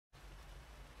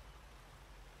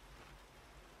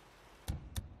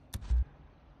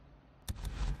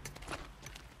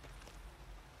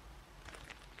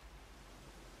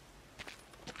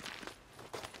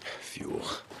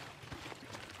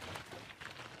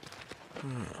Oh,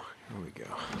 here we go.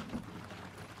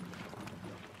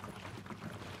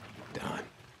 Done.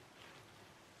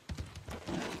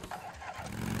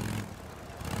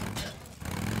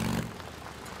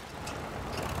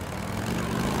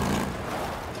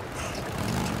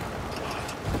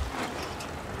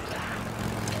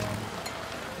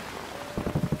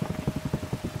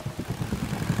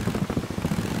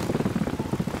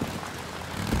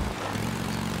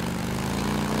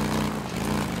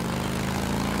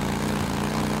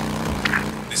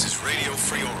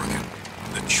 Free Oregon.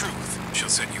 The truth shall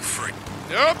set you free.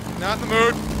 Nope, not in the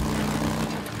mood.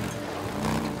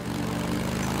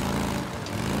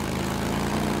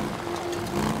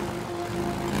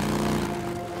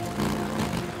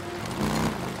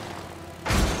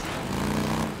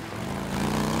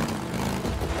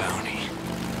 Bounty.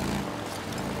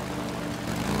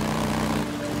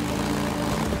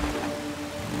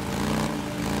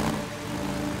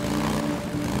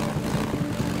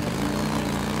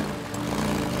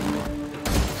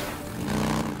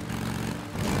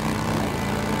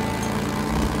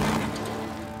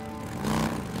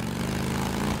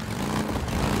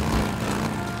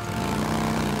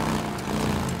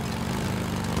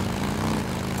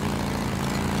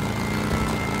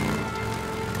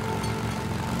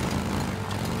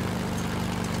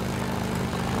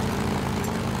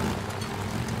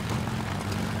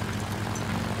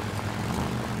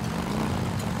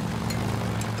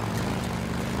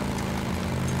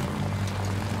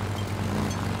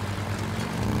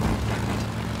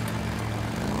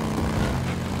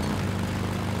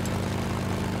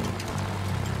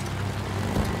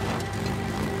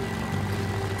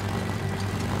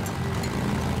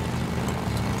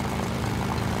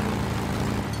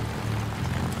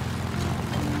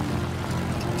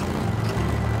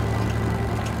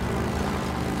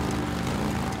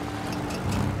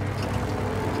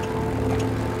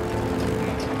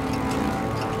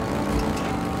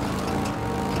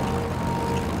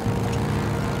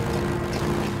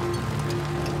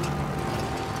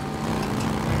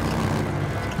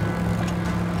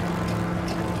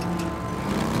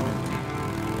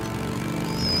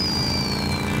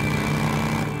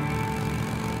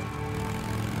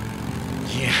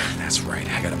 That's right,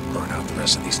 I gotta burn out the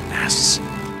rest of these nests.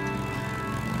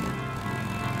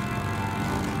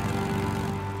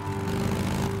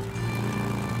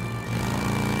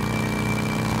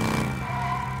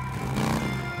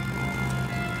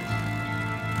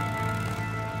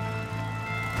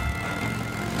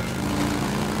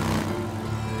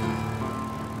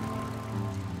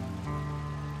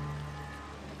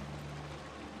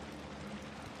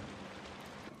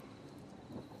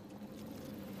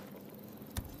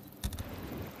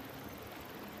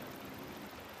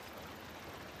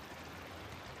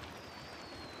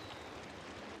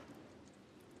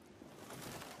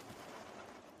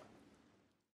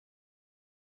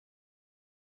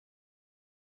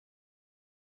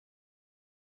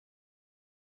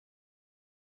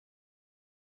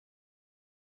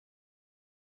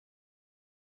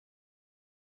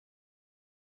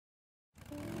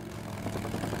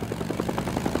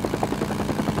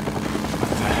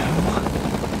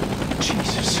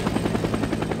 Jesus. You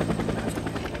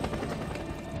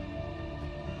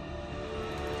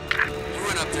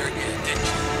went up there again, didn't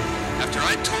you? After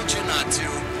I told you not to.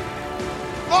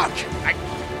 Look!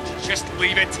 Just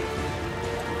leave it.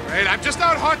 Right? I'm just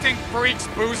out hunting, freaks,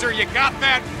 boozer. You got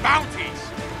that? Bounties.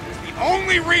 It's the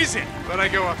only reason that I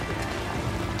go up there.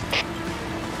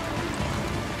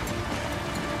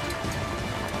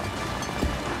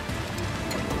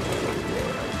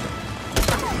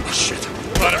 Shit.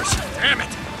 Butters. Damn it.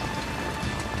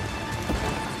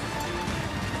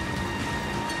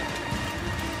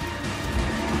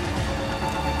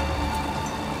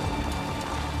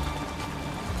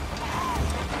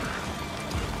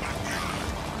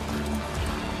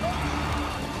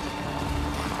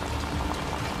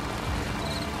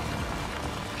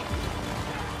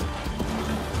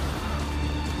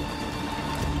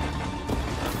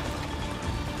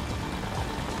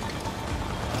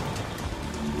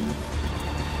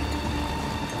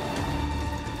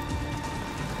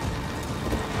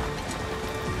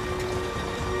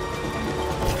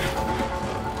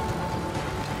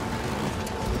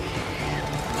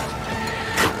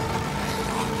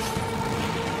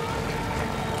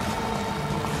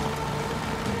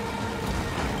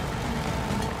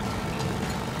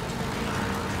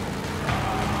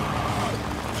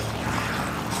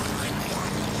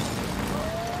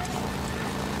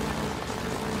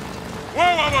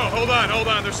 Whoa, hold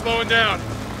on, they're slowing down.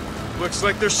 Looks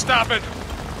like they're stopping.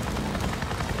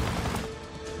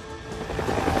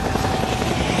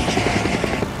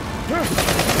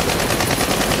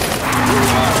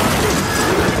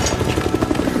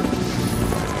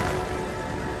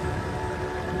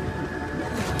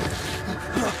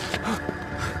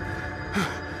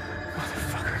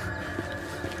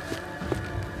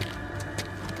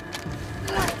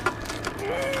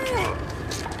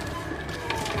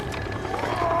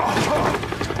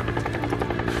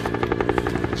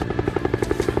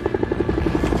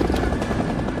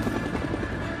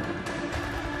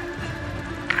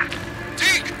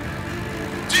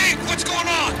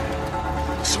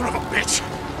 Son of a bitch!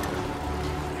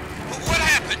 What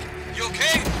happened? You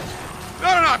okay? No,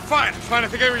 I'm fine. I'm fine. I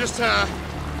think they were just,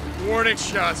 warning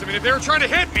shots. I mean, if they were trying to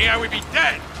hit me, I would be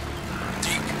dead.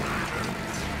 Deke,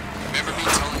 remember me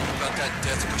telling you about that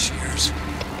death wish of yours?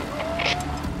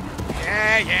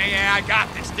 Yeah, I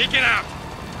got this. Deacon out.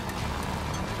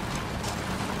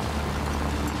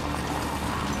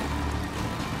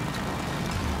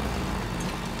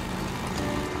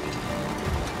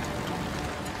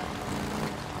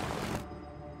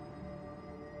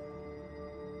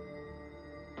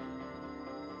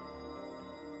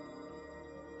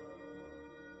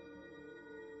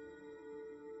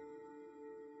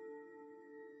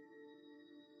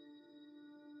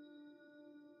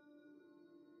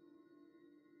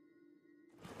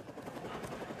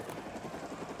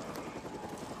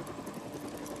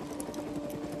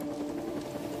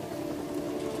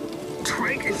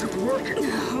 Isn't working.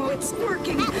 Oh, it's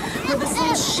working. Will this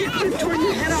little shit you've torn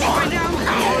your head off by now?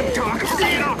 Oh, Doc,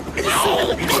 hurry up!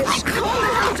 Bitch, calm the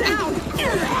hell down!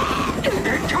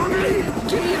 They're coming!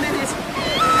 Give me a minute.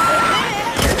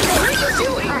 What are you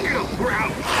doing? Back it up,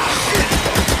 Brown!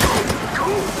 Go!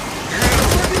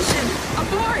 Mission!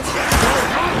 Abort! Go!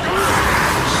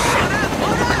 Shut up!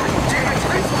 Hold on! Damn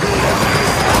it!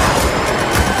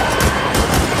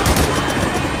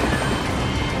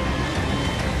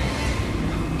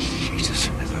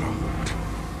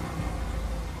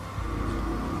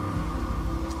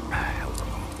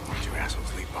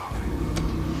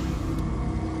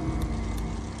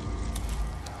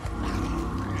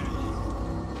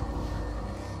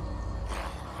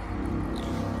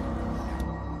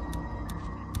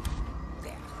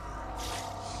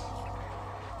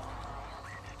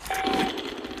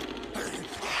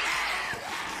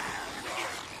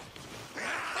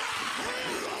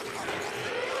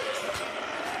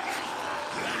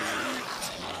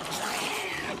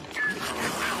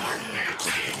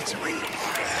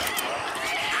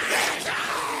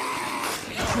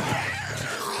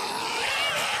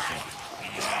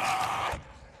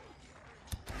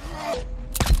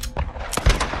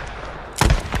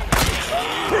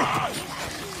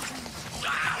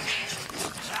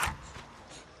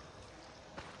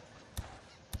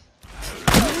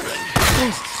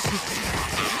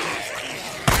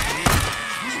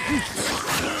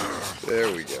 There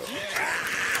we go.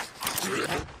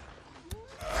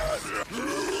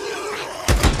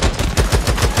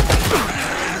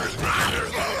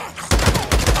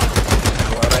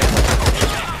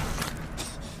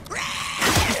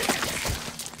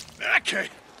 Okay.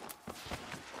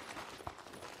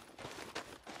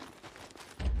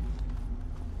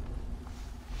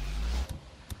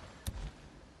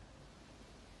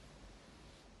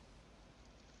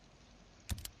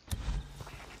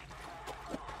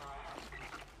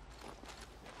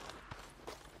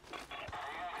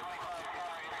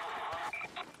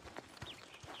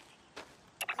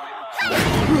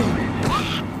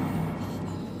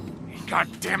 God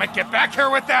damn it, get back here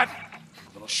with that!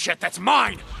 Little shit, that's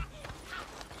mine!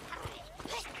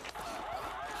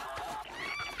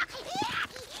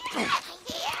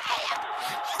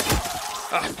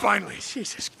 Finally,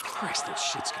 Jesus Christ, this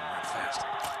shit's gonna run fast.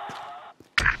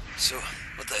 So,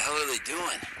 what the hell are they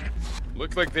doing?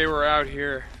 Looked like they were out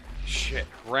here, shit,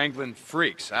 wrangling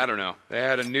freaks, I don't know. They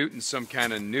had a newt and some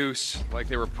kind of noose, like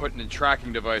they were putting a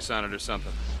tracking device on it or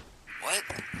something. What?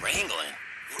 Wrangling?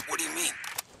 What do you mean?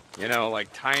 You know,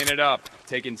 like tying it up,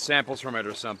 taking samples from it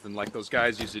or something, like those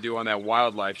guys used to do on that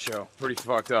wildlife show. Pretty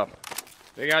fucked up.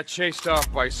 They got chased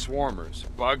off by swarmers,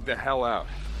 bugged the hell out.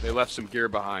 They left some gear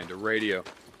behind, a radio.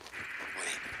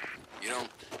 Wait,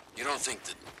 you don't think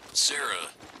that Sarah...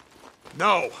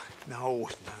 No.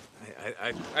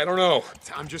 I don't know.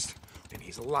 I'm just... And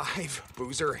he's alive.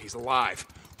 Boozer, he's alive.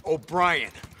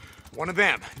 O'Brien. One of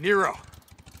them. Nero.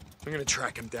 I'm gonna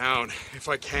track him down. If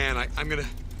I can, I'm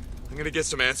gonna get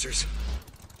some answers.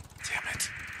 Damn it.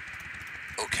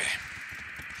 Okay.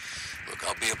 Look,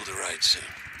 I'll be able to ride soon.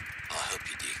 I'll help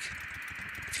you, Deke.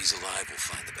 If he's alive, we'll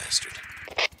find the bastard.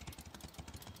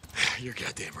 You're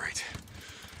goddamn right.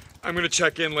 I'm gonna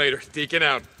check in later. Deacon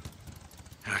out.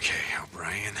 Okay,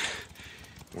 O'Brien.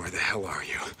 Where the hell are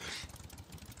you?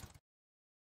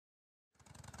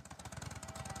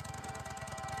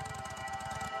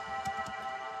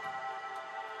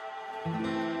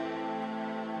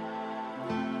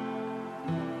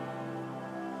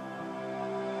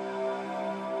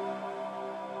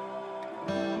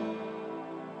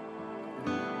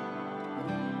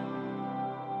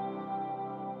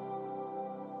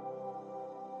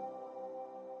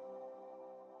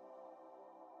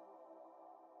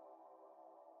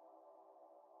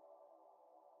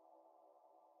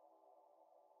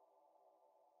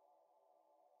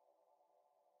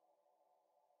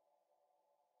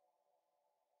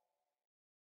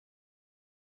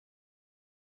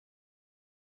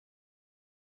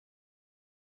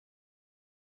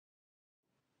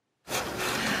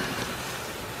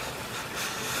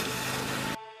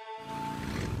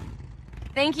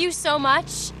 Thank you so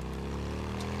much.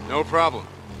 No problem.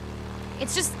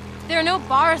 It's just, there are no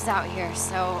bars out here,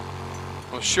 so...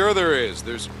 Well, sure there is.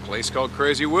 There's a place called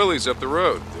Crazy Willie's up the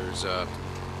road. There's,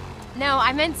 No,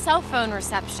 I meant cell phone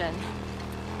reception.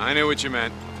 I knew what you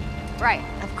meant. Right,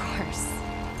 of course.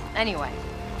 Anyway.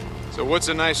 So what's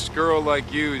a nice girl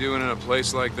like you doing in a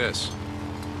place like this?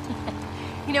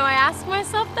 You know, I ask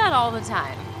myself that all the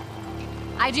time.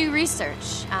 I do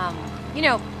research. You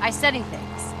know, I study things.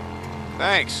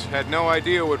 Thanks. Had no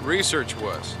idea what research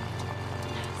was.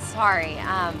 Sorry,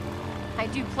 I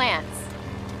do plants.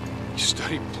 You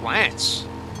study plants?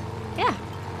 Yeah.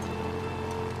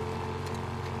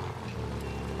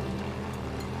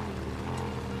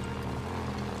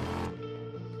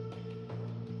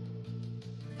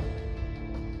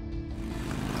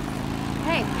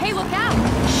 Hey, look out!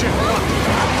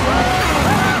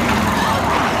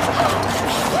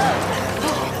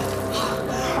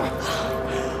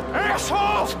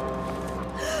 Assholes!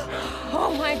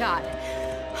 Oh my god.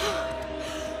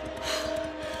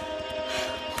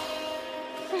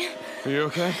 Are you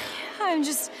okay? I'm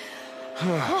just...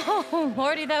 Oh,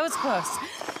 Lordy, that was close.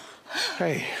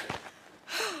 Hey.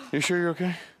 You sure you're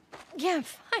okay? Yeah, I'm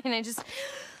fine. I just...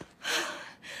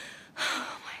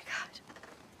 Oh my god.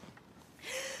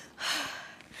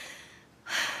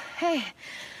 Hey.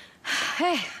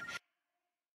 Hey.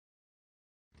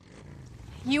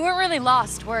 You weren't really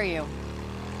lost, were you?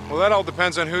 Well, that all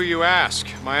depends on who you ask.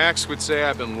 My ex would say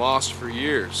I've been lost for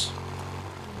years.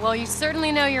 Well, you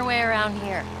certainly know your way around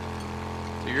here.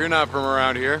 So you're not from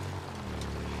around here?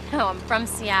 No, I'm from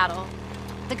Seattle.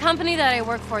 The company that I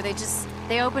work for,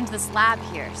 they opened this lab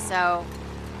here, so...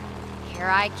 Here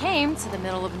I came to the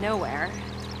middle of nowhere.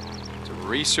 To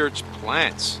research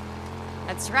plants.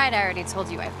 That's right, I already told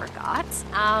you I forgot.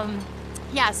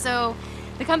 Yeah, so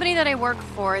the company that I work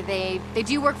for, they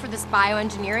do work for this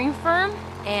bioengineering firm,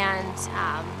 and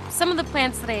some of the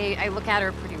plants that I look at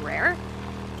are pretty rare,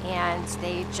 and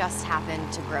they just happen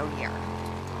to grow here.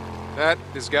 That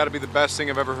has got to be the best thing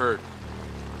I've ever heard.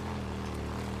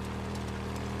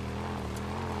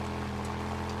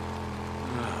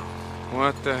 Oh,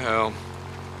 what the hell?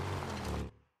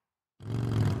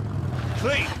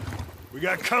 Clete, we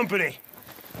got company.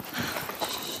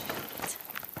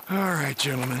 All right,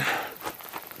 gentlemen.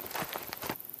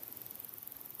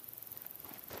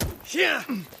 Yeah.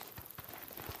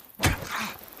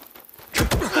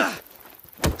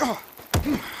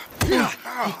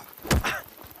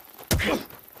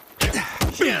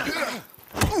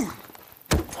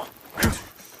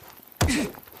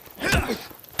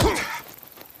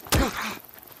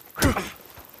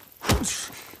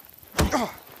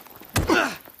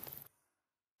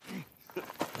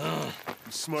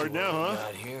 Smart now, huh?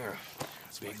 Not here.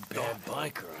 Big bad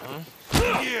biker, huh?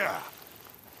 Yeah.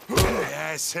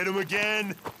 Yes, hit him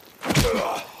again.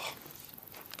 How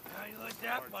you like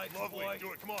that, Mike, Lovely. boy?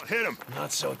 Do it. Come on, hit him.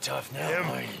 Not so tough now, Him.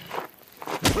 are you?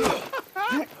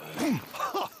 You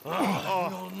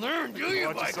don't learn, do you,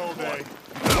 Watch Mike? us all boy? day.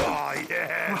 Oh,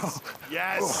 yes.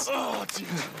 Yes. Oh, I'll teach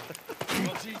him.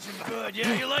 I'll teach him good.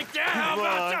 Yeah, you like that? How Come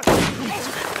about on. that?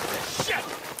 Oh, shit!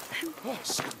 Oh,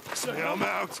 shit. Yeah, I'm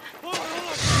out. Hold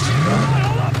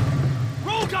up!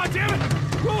 Roll, goddammit!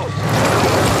 Roll!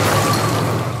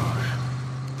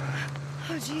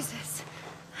 Oh, Jesus.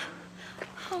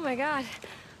 Oh my god.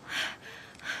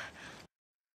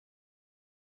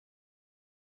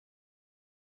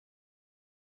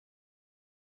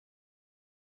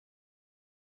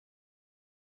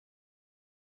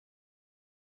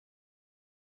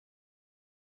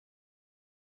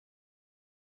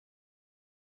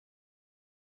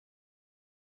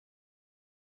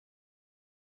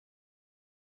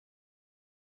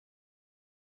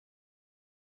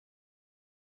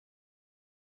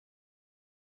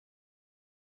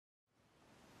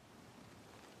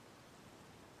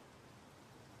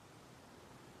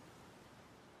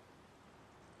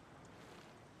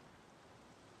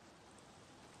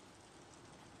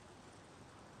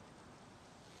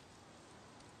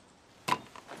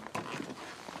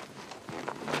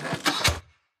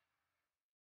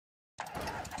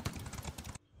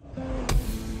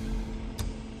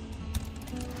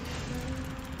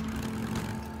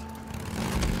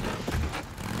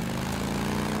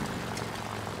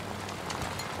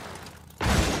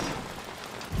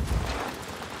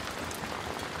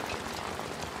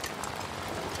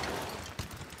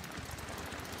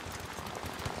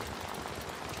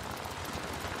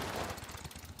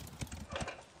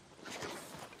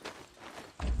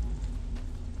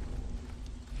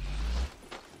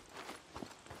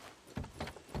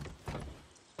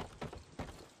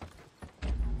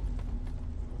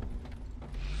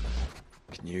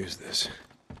 Can use this.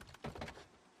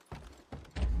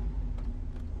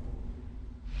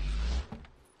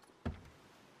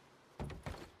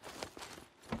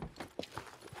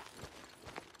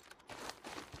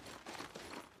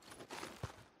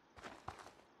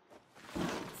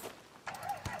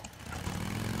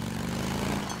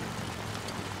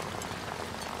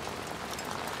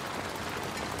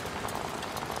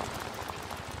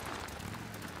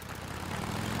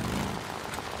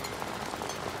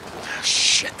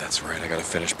 Shit, that's right. I gotta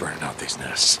finish burning out these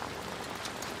nests.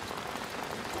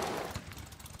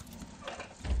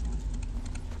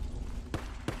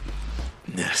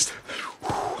 Nest.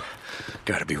 Whew.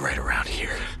 Gotta be right around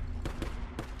here.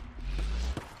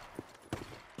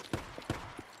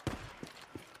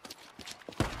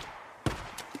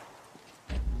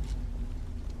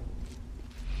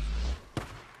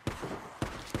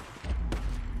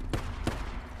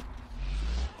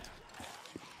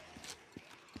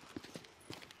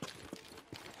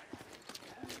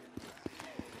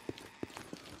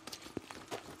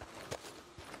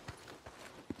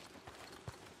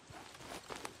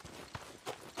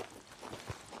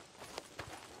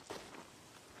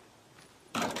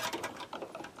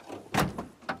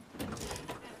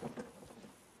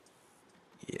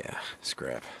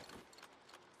 Scrap.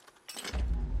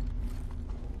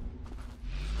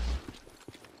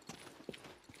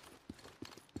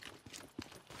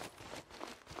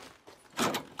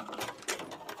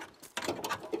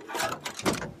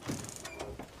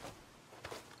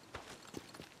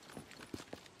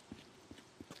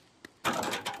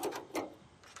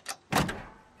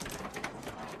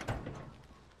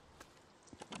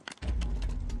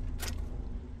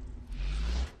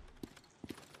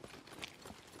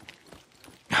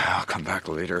 I'll come back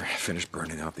later, finish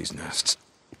burning out these nests.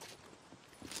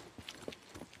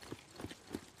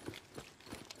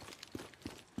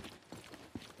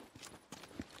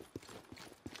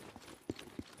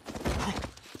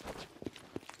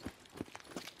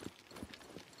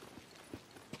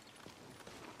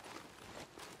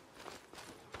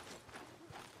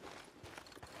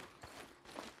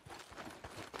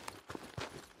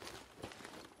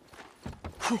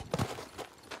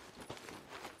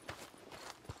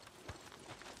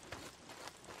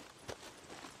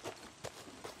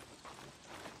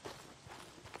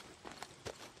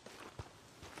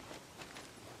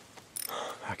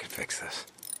 I can fix this.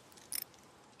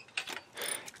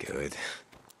 Good.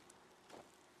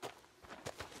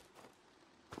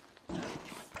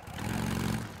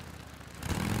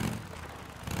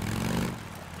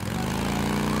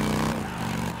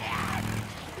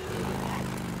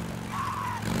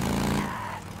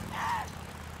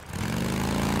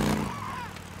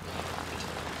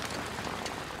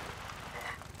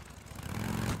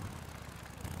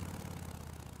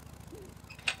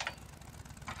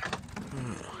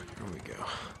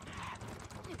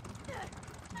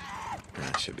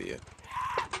 That should be it.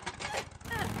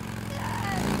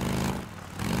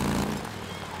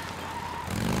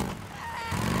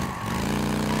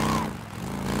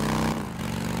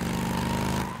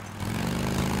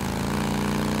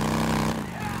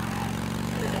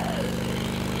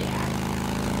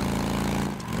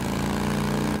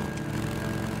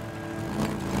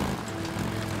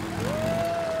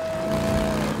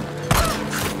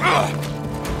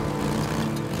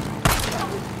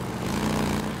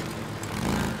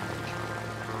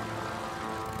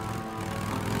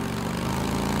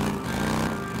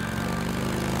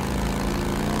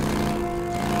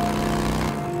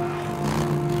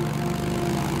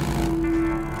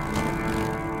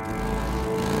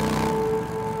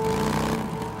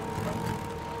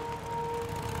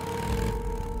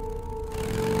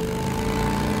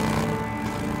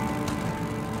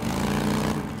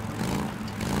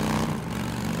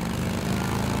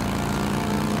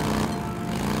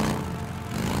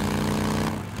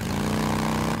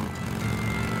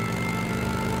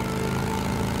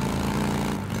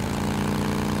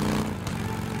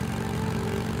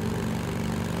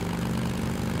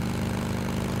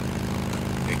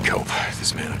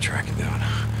 This man I'm tracking down.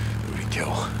 Who'd he kill?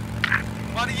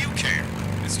 Why do you care?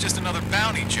 It's just another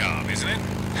bounty job, isn't it?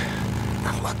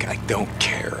 Now look, I don't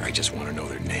care. I just want to know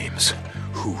their names.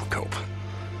 Who, Cope?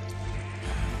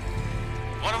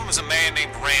 One of them is a man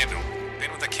named Randall.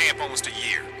 Been with the camp almost a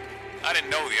year. I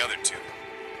didn't know the other two.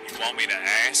 You want me to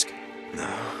ask? No,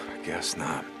 I guess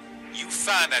not. You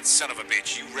find that son of a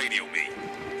bitch, you radio me.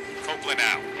 Copeland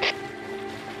out.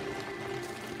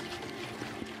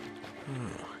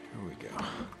 Here we go.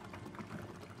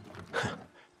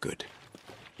 Good.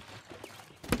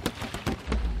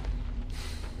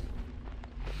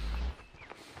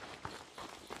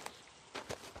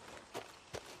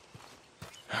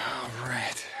 All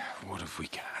right, what have we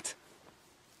got?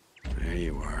 There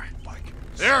you are.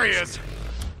 There he is!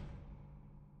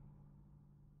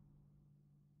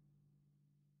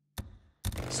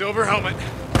 Silver helmet,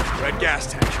 red gas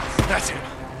tank. That's him.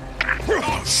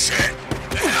 Oh, shit!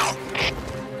 Now!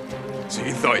 So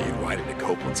you thought you'd ride into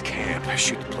Copeland's camp,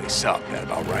 shoot the place up, that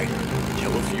about right?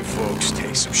 Kill a few folks,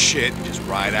 take some shit, and just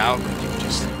ride out like you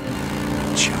just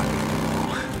Chop it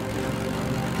all.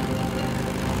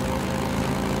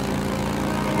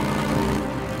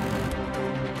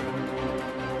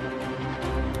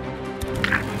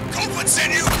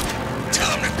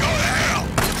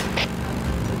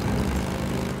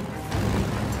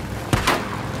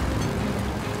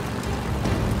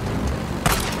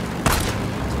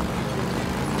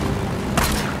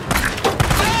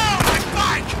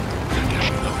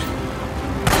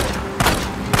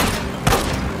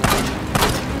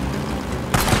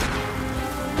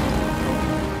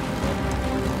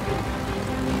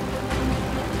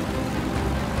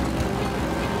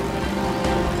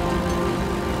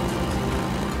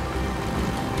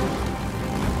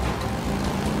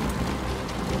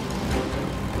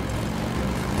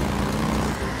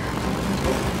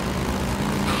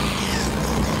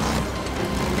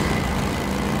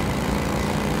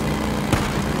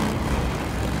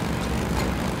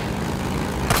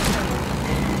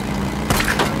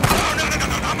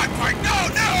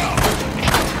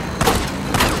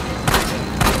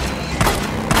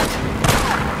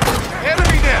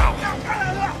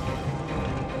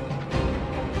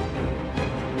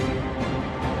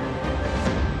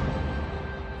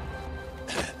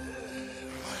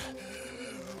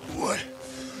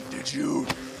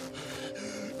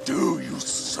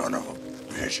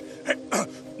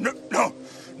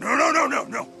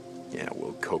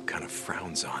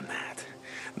 done that.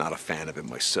 Not a fan of it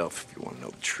myself, if you want to know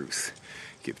the truth.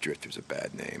 Give drifters a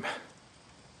bad name.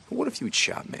 But what if you'd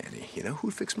shot Manny? You know,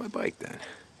 who'd fix my bike then?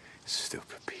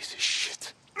 Stupid piece of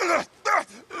shit.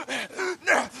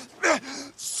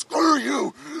 Screw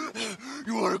you!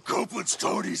 You want to Copeland's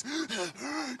toadies?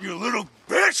 You little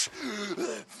bitch!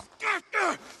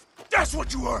 That's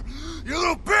what you are! You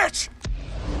little bitch!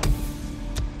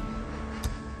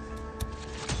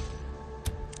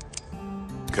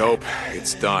 Cope,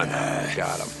 it's done.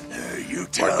 Got him. You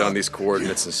tell Mark down these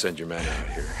coordinates and send your men out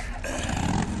here.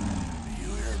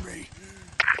 You hear me?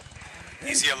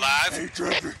 Is he alive? Hey,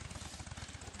 Drifter.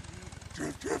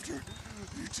 Drifter.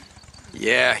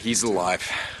 Yeah, he's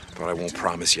alive. But I won't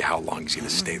promise you how long he's gonna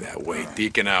stay that way.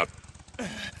 Deacon out.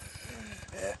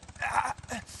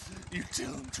 You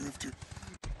tell him, Drifter.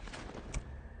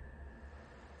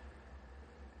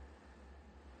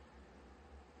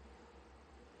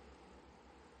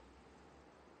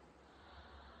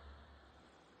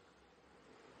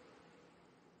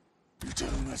 You tell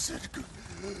him I said go.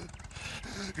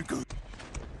 Go.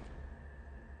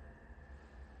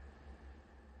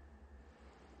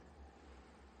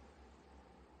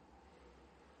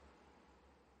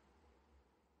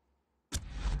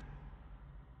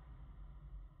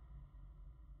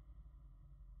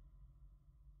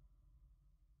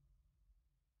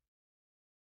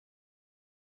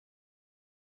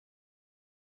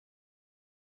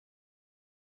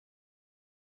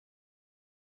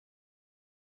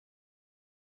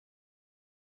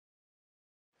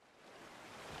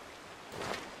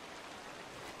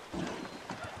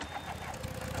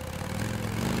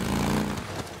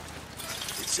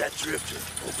 It's that Drifter.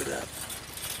 Open up.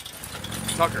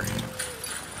 Tucker.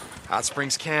 Hot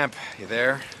Springs Camp, you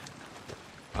there?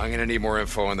 I'm gonna need more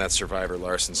info on that survivor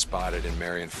Larson spotted in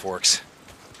Marion Forks.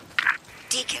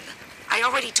 Deacon, I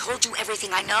already told you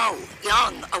everything I know.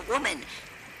 Young, a woman.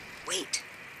 Wait.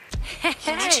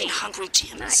 He mentioned Hungry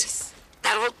Jim's. Nice.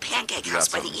 That old pancake You got house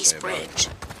by the something to East say about it? Bridge.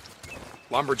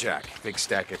 Lumberjack, big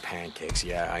stack of pancakes.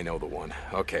 Yeah, I know the one.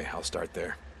 Okay, I'll start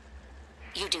there.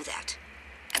 You do that.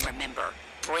 And remember,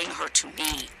 bring her to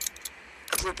me.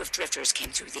 A group of drifters came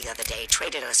through the other day,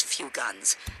 traded us a few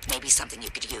guns. Maybe something you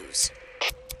could use.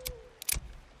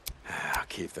 I'll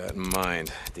keep that in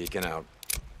mind. Deacon out.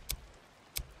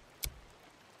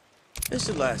 This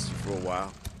should last you for a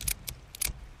while.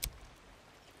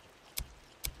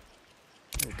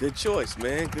 Good choice,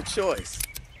 man. Good choice.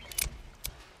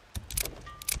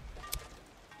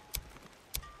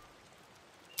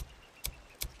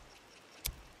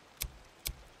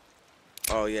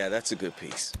 Oh, yeah, that's a good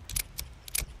piece.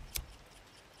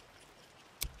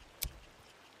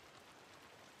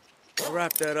 I'll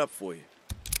wrap that up for you.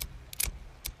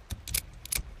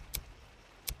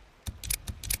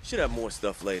 Should have more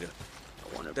stuff later.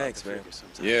 I wonder Thanks, about the man. figure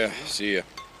sometimes. Yeah, see ya.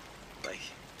 Like,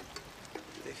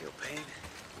 do they feel pain?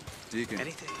 Deacon.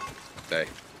 Anything? Hey.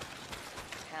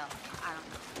 Hell, I don't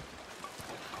know.